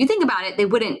 And if you think about it, they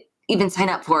wouldn't even sign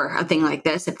up for a thing like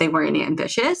this if they weren't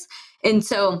ambitious. And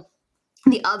so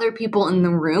the other people in the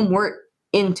room were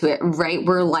into it, right?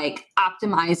 We're like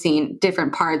optimizing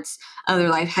different parts of their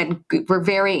life, were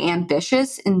very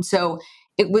ambitious. And so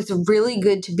it was really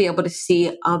good to be able to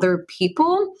see other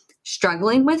people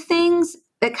struggling with things.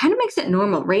 That kind of makes it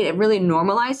normal, right? It really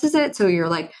normalizes it. So you're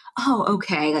like, oh,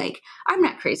 okay, like I'm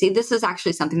not crazy. This is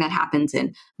actually something that happens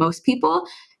in most people.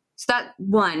 So that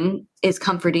one is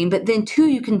comforting, but then two,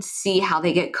 you can see how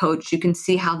they get coached. You can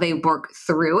see how they work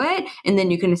through it. And then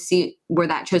you can see where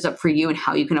that shows up for you and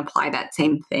how you can apply that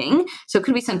same thing. So it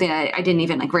could be something that I didn't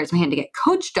even like raise my hand to get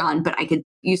coached on, but I could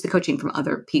use the coaching from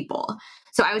other people.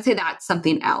 So I would say that's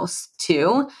something else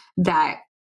too, that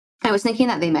I was thinking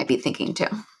that they might be thinking too.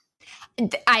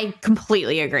 I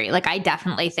completely agree. Like, I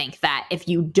definitely think that if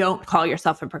you don't call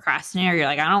yourself a procrastinator, you're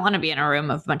like, I don't want to be in a room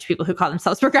of a bunch of people who call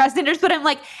themselves procrastinators. But I'm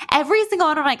like, every single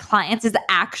one of my clients is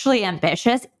actually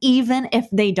ambitious, even if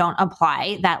they don't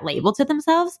apply that label to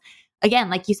themselves. Again,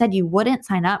 like you said, you wouldn't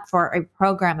sign up for a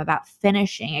program about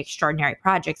finishing extraordinary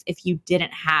projects if you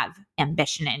didn't have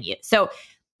ambition in you. So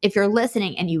if you're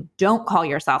listening and you don't call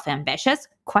yourself ambitious,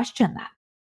 question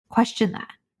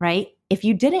that, right? If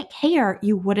you didn't care,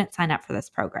 you wouldn't sign up for this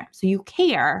program. So you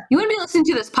care. You wouldn't be listening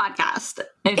to this podcast.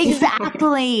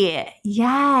 Exactly.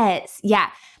 Yes. Yeah.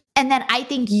 And then I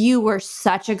think you were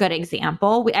such a good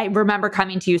example. I remember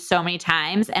coming to you so many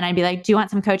times and I'd be like, do you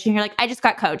want some coaching? You're like, I just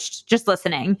got coached, just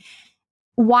listening.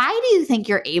 Why do you think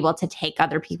you're able to take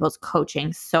other people's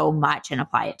coaching so much and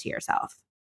apply it to yourself?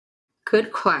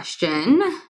 Good question.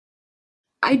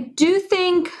 I do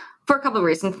think for a couple of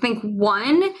reasons. I think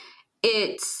one,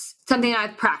 it's something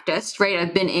I've practiced, right?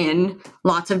 I've been in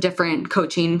lots of different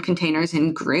coaching containers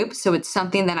and groups. So it's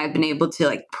something that I've been able to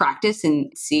like practice and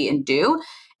see and do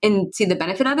and see the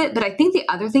benefit of it. But I think the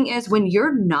other thing is when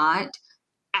you're not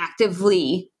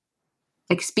actively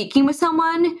like speaking with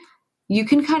someone, you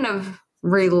can kind of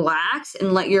relax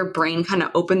and let your brain kind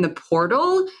of open the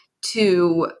portal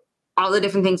to all the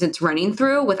different things it's running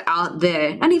through without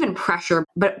the, not even pressure,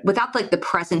 but without like the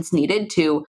presence needed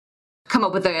to come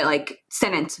up with a like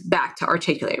sentence back to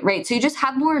articulate, right? So you just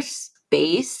have more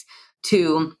space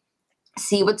to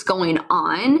see what's going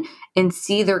on and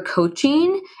see their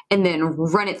coaching and then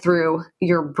run it through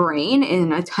your brain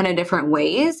in a ton of different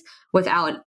ways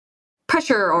without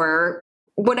pressure or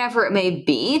whatever it may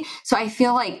be. So I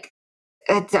feel like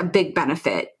that's a big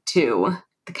benefit to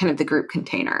the kind of the group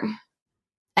container.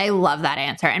 I love that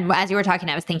answer. And as you were talking,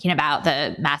 I was thinking about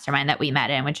the mastermind that we met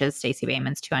in, which is Stacey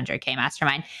Bayman's 200K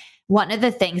mastermind. One of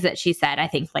the things that she said, I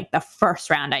think like the first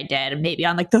round I did, maybe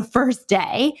on like the first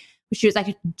day, she was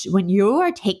like, when you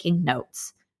are taking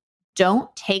notes,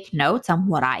 don't take notes on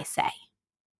what I say.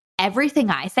 Everything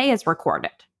I say is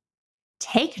recorded.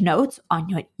 Take notes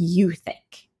on what you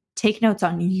think. Take notes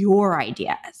on your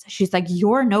ideas. She's like,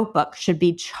 your notebook should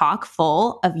be chock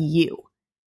full of you,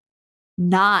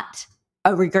 not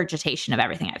a regurgitation of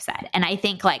everything I've said. And I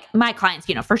think like my clients,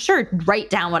 for sure write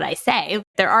down what I say.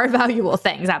 There are valuable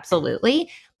things, absolutely.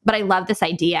 But I love this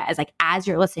idea as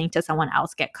you're listening to someone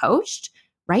else get coached,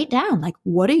 write down like,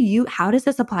 how does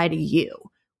this apply to you?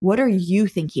 What are you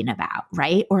thinking about,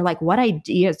 right? Or like, what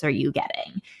ideas are you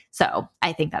getting? So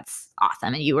I think that's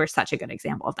awesome. And you were such a good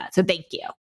example of that. So thank you.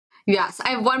 Yes. I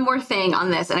have one more thing on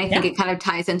this. And I think it kind of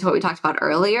ties into what we talked about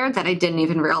earlier that I didn't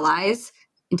even realize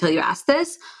until you asked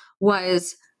this,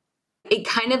 was it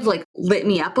kind of like lit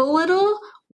me up a little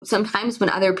sometimes when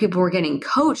other people were getting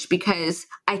coached, because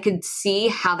I could see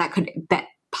how that could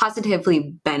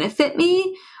positively benefit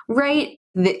me, right?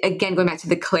 Again, going back to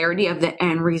the clarity of the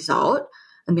end result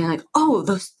and being like, oh,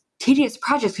 those tedious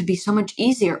projects could be so much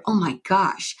easier. Oh my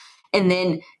gosh. And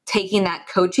then taking that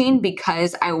coaching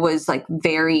because I was like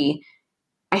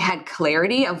I had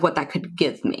clarity of what that could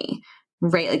give me.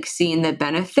 right? Like seeing the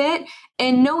benefit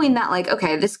and knowing that like,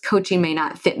 okay, this coaching may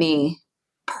not fit me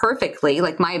perfectly.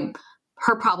 Like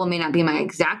her problem may not be my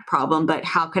exact problem, but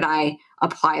how could I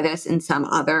apply this in some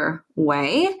other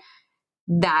way?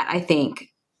 That I think,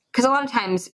 because a lot of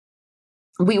times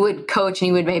we would coach and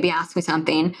you would maybe ask me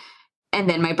something and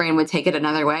then my brain would take it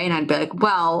another way and I'd be like,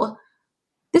 well,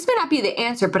 this may not be the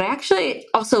answer, but I actually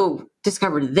also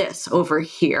discovered this over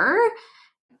here.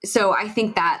 So I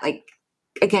think that, like,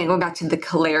 again, going back to the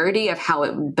clarity of how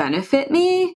it would benefit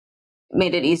me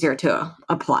made it easier to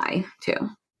apply to.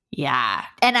 Yeah.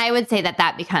 And I would say that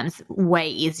that becomes way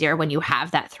easier when you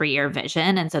have that 3-year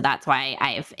vision. And so that's why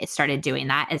I've started doing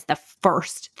that as the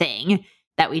first thing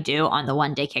that we do on the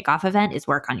 1-day kickoff event is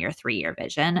work on your 3-year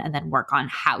vision and then work on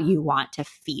how you want to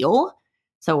feel.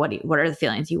 So what are the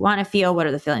feelings you want to feel? What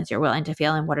are the feelings you're willing to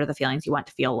feel? And what are the feelings you want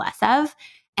to feel less of?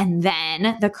 And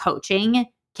then the coaching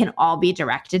can all be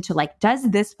directed to like, does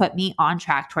this put me on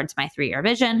track towards my 3-year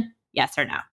vision? Yes or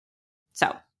no?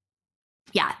 So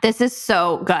yeah, this is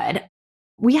so good.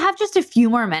 We have just a few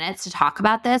more minutes to talk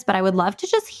about this, but I would love to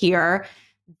just hear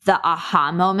the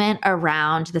aha moment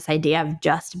around this idea of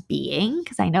just being,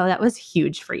 because I know that was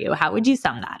huge for you. How would you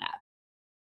sum that up?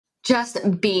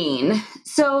 Just being.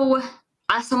 So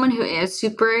as someone who is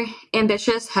super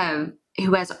ambitious,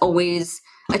 who has always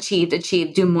achieved,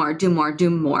 do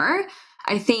more,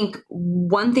 I think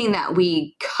one thing that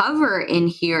we cover in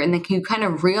here and that you kind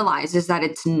of realize is that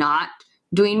it's not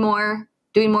doing more.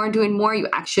 You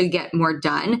actually get more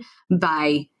done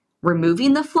by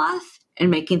removing the fluff and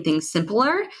making things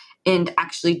simpler and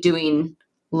actually doing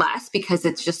less because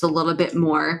it's just a little bit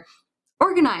more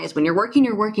organized. When you're working,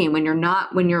 you're working. When you're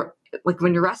not, when you're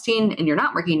resting and you're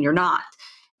not working, you're not.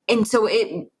 And so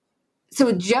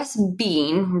just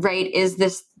being, right, is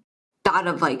this thought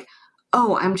of like,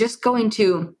 oh, I'm just going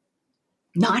to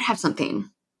not have something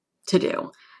to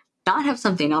do, not have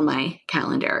something on my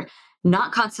calendar,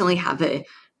 not constantly have a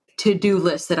to-do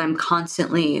list that I'm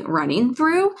constantly running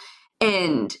through.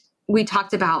 And we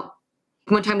talked about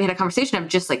one time we had a conversation of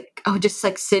just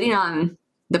like sitting on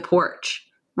the porch,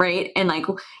 right? And like,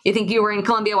 you think you were in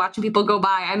Colombia watching people go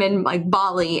by. I'm in like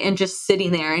Bali and just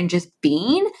sitting there and just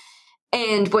being.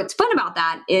 And what's fun about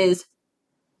that is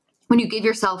when you give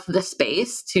yourself the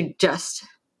space to just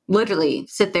literally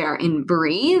sit there and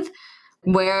breathe,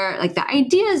 where like the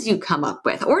ideas you come up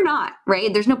with or not,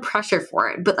 right? There's no pressure for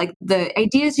it, but like the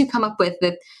ideas you come up with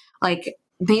that like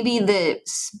maybe the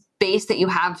space that you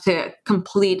have to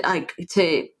complete, like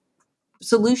to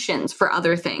solutions for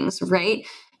other things, right?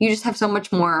 You just have so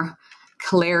much more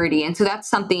clarity. And so that's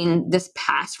something this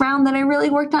past round that I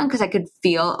really worked on because I could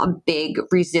feel a big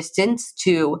resistance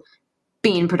to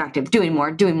being productive, doing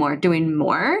more,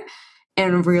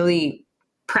 and really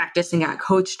practicing, got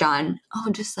coached on,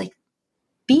 just like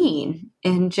being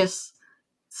and just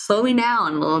slowing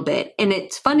down a little bit. And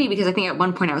it's funny because I think at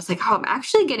one point I was like, I'm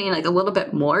actually getting like a little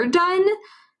bit more done,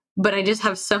 but I just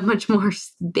have so much more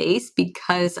space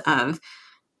because of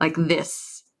like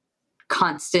this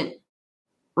constant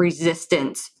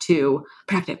resistance to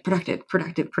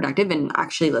productive, and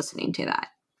actually listening to that.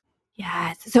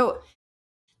 Yes. So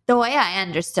the way I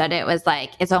understood it was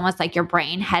like, it's almost like your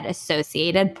brain had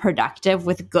associated productive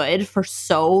with good for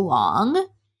so long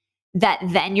that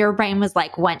then your brain was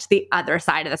like, went to the other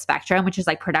side of the spectrum, which is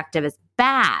like productive is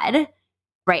bad,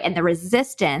 right? And the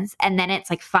resistance. And then it's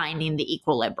like finding the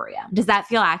equilibrium. Does that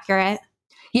feel accurate?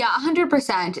 Yeah,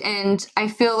 100%. And I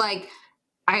feel like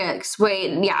I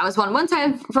swayed. Yeah, I was on one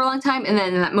side for a long time. And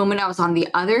then in that moment I was on the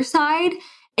other side.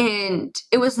 And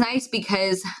it was nice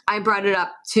because I brought it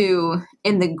up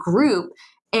in the group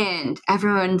and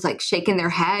everyone's like shaking their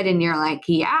head and you're like,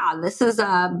 yeah, this is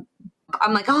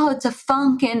I'm like, oh, it's a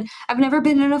funk and I've never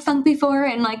been in a funk before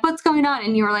and like, what's going on?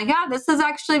 And you were like, this is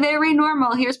actually very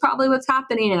normal. Here's probably what's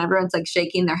happening. And everyone's like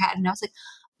shaking their head. And I was like,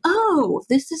 oh,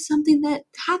 this is something that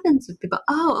happens with people.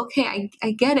 Oh, okay.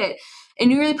 I get it.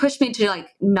 And you really pushed me to like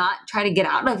not try to get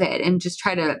out of it and just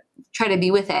try to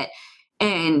be with it.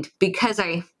 And because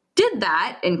I did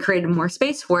that and created more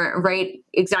space for it, right?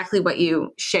 Exactly what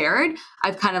you shared.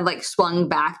 I've kind of like swung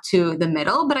back to the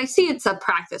middle, but I see it's a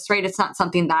practice, right? It's not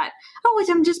something that,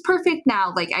 I'm just perfect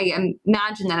now. Like I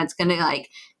imagine that it's going to like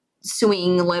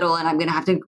swing a little and I'm going to have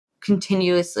to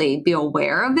continuously be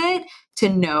aware of it to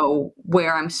know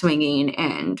where I'm swinging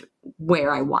and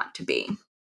where I want to be.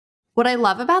 What I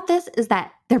love about this is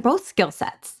that they're both skill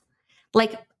sets.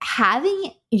 Like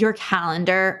having your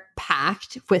calendar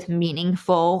packed with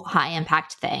meaningful, high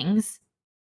impact things,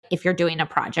 if you're doing a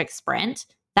project sprint,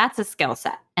 that's a skill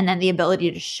set. And then the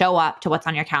ability to show up to what's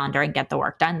on your calendar and get the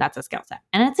work done, that's a skill set.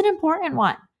 And it's an important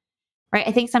one. right?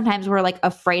 I think sometimes we're like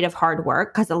afraid of hard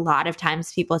work because a lot of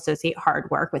times people associate hard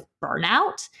work with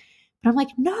burnout. But I'm like,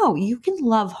 no, you can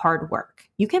love hard work.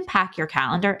 You can pack your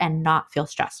calendar and not feel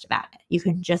stressed about it. You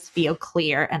can just feel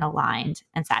clear and aligned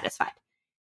and satisfied.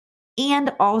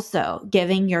 And also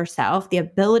giving yourself the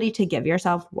ability to give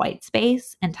yourself white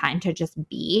space and time to just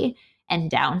be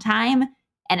and downtime.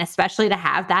 And especially to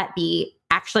have that be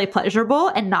actually pleasurable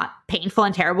and not painful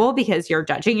and terrible because you're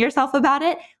judging yourself about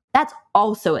it. That's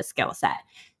also a skill set.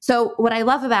 So what I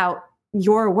love about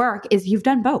your work is you've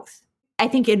done both. I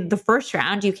think in the first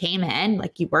round you came in,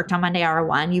 like you worked on Monday Hour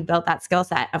One, you built that skill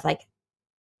set of like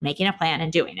making a plan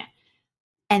and doing it.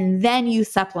 And then you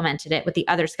supplemented it with the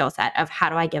other skill set of how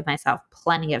do I give myself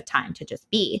plenty of time to just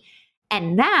be.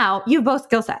 And now you have both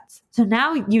skill sets. So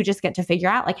now you just get to figure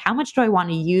out like how much do I want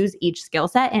to use each skill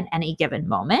set in any given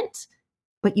moment,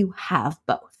 but you have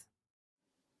both.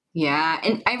 Yeah.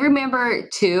 And I remember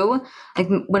too, like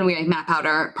when we map out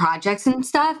our projects and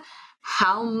stuff,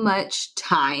 how much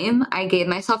time I gave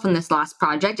myself in this last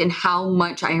project and how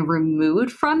much I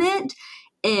removed from it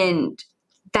and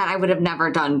that I would have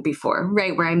never done before,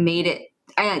 right? Where I made it,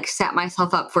 I like set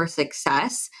myself up for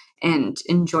success and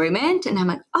enjoyment. And I'm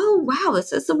like, oh, wow,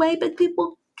 this is the way that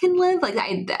people can live. Like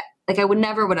I would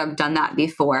never would have done that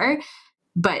before,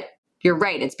 but you're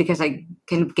right. It's because I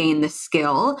can gain the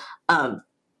skill of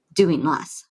doing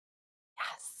less.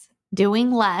 Yes.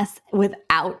 Doing less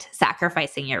without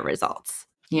sacrificing your results.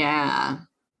 Yeah.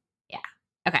 Yeah.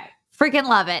 Okay. Freaking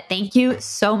love it. Thank you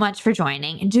so much for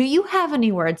joining. Do you have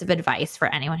any words of advice for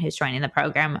anyone who's joining the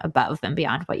program above and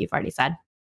beyond what you've already said?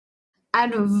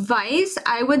 Advice,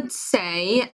 I would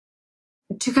say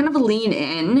to kind of lean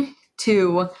in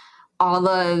to all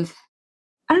of,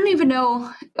 I don't even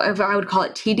know if I would call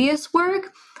it tedious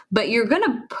work, but you're going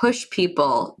to push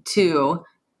people to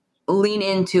lean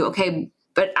into, okay,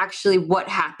 but actually what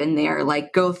happened there?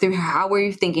 Like go through how were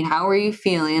you thinking? How were you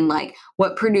feeling? Like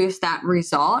what produced that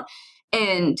result?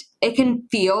 And it can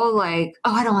feel like,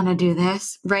 oh, I don't want to do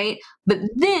this, right? But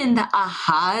then the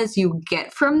ahas you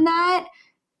get from that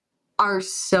are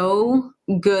so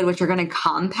good, which are going to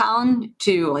compound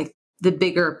to like the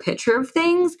bigger picture of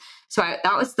things. So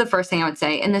that was the first thing I would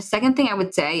say. And the second thing I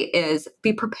would say is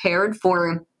be prepared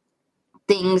for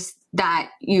things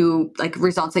that you like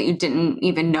results that you didn't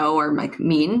even know or like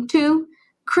mean to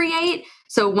create.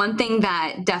 So one thing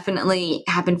that definitely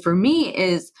happened for me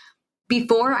is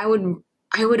before I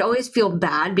would always feel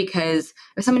bad because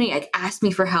if somebody like asked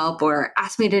me for help or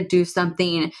asked me to do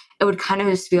something, it would kind of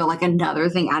just feel like another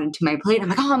thing added to my plate. I'm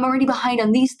like, oh, I'm already behind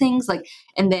on these things. Like,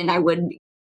 and then I would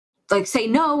like say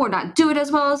no or not do it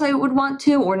as well as I would want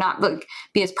to or not like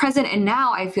be as present. And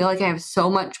now I feel like I have so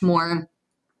much more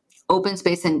open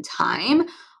space and time.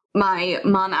 My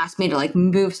mom asked me to like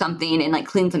move something and like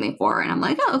clean something for her. And I'm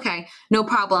like, oh, okay, no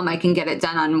problem. I can get it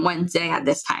done on Wednesday at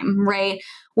this time, right?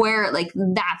 Where like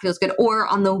that feels good. Or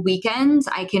on the weekends,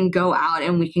 I can go out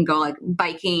and we can go like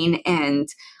biking and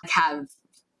have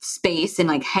space and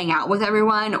like hang out with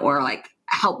everyone or like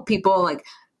help people like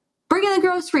bring in the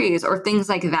groceries or things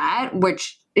like that,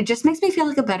 which it just makes me feel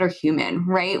like a better human,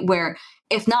 right? Where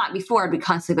if not before, I'd be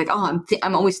constantly like, oh,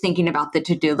 I'm always thinking about the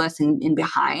to-do list and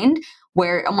behind,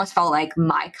 where it almost felt like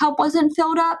my cup wasn't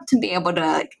filled up to be able to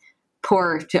like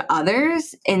pour to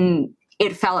others. And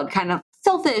it felt kind of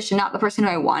selfish and not the person who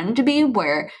I wanted to be,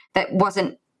 where that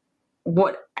wasn't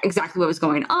exactly what was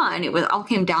going on. It was all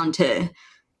came down to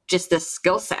just this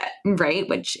skill set, right?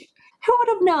 Which who would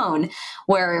have known,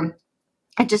 where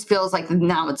it just feels like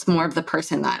now it's more of the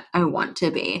person that I want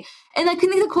to be. And I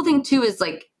think the cool thing too is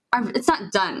like, it's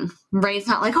not done, right? It's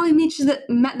not like, oh, I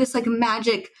met this like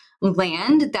magic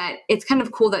land. That it's kind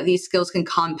of cool that these skills can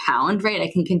compound, right?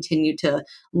 I can continue to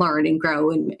learn and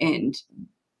grow and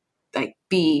like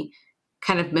be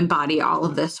kind of embody all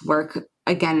of this work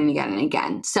again and again and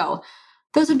again. So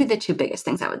those would be the two biggest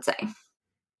things I would say.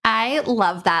 I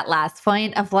love that last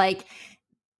point of like,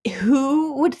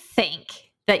 who would think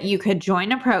that you could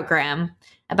join a program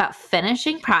about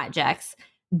finishing projects,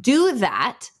 do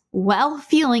that while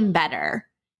feeling better,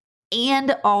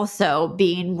 and also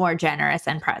being more generous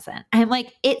and present. I'm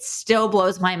like, it still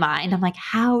blows my mind. I'm like,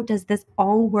 how does this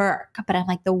all work? But I'm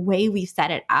like, the way we've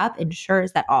set it up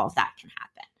ensures that all of that can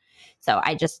happen. So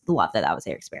I just love that was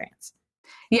your experience.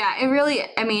 Yeah, it really,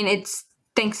 I mean, it's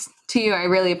thanks to you. I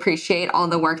really appreciate all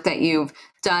the work that you've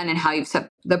done and how you've set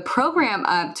the program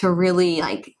up to really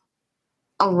like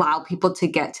allow people to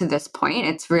get to this point.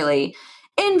 It's really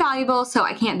invaluable. So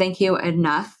I can't thank you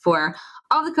enough for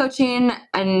all the coaching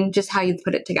and just how you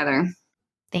put it together.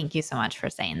 Thank you so much for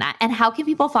saying that. And how can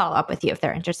people follow up with you if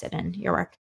they're interested in your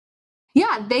work?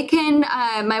 Yeah, they can.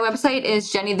 My website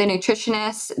is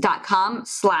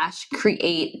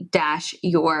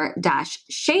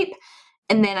jennythenutritionist.com/create-your-shape.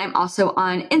 And then I'm also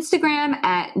on Instagram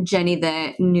at Jenny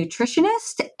the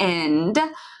Nutritionist. And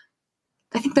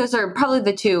I think those are probably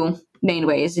the two main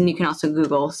ways. And you can also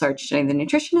Google search Jenny the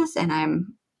Nutritionist, and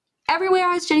I'm everywhere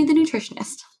as Jenny the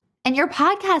Nutritionist. And your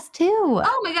podcast too.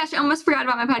 Oh my gosh, I almost forgot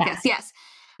about my podcast. Yes.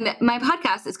 My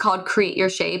podcast is called Create Your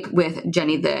Shape with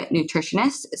Jenny the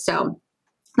Nutritionist. So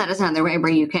that is another way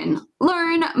where you can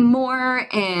learn more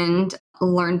and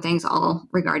learn things all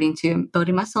regarding to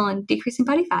building muscle and decreasing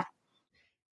body fat.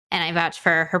 And I vouch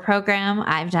for her program.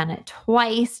 I've done it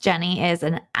twice. Jenny is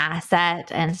an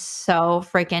asset and so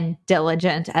freaking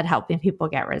diligent at helping people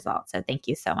get results. So thank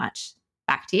you so much.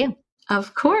 Back to you.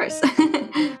 Of course.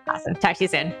 Awesome. Talk to you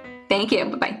soon. Thank you.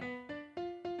 Bye-bye.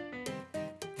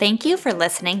 Thank you for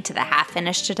listening to the Half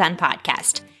Finished to Done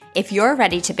podcast. If you're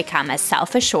ready to become a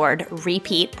self-assured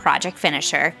repeat project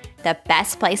finisher, the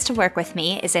best place to work with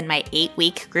me is in my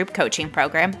 8-week group coaching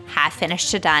program, Half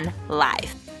Finished to Done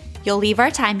Live. You'll leave our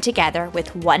time together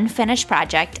with one finished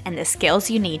project and the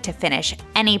skills you need to finish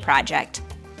any project,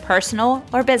 personal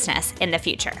or business, in the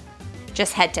future.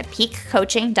 Just head to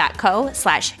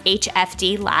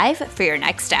peakcoaching.co/HFD live for your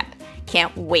next step.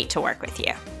 Can't wait to work with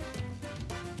you.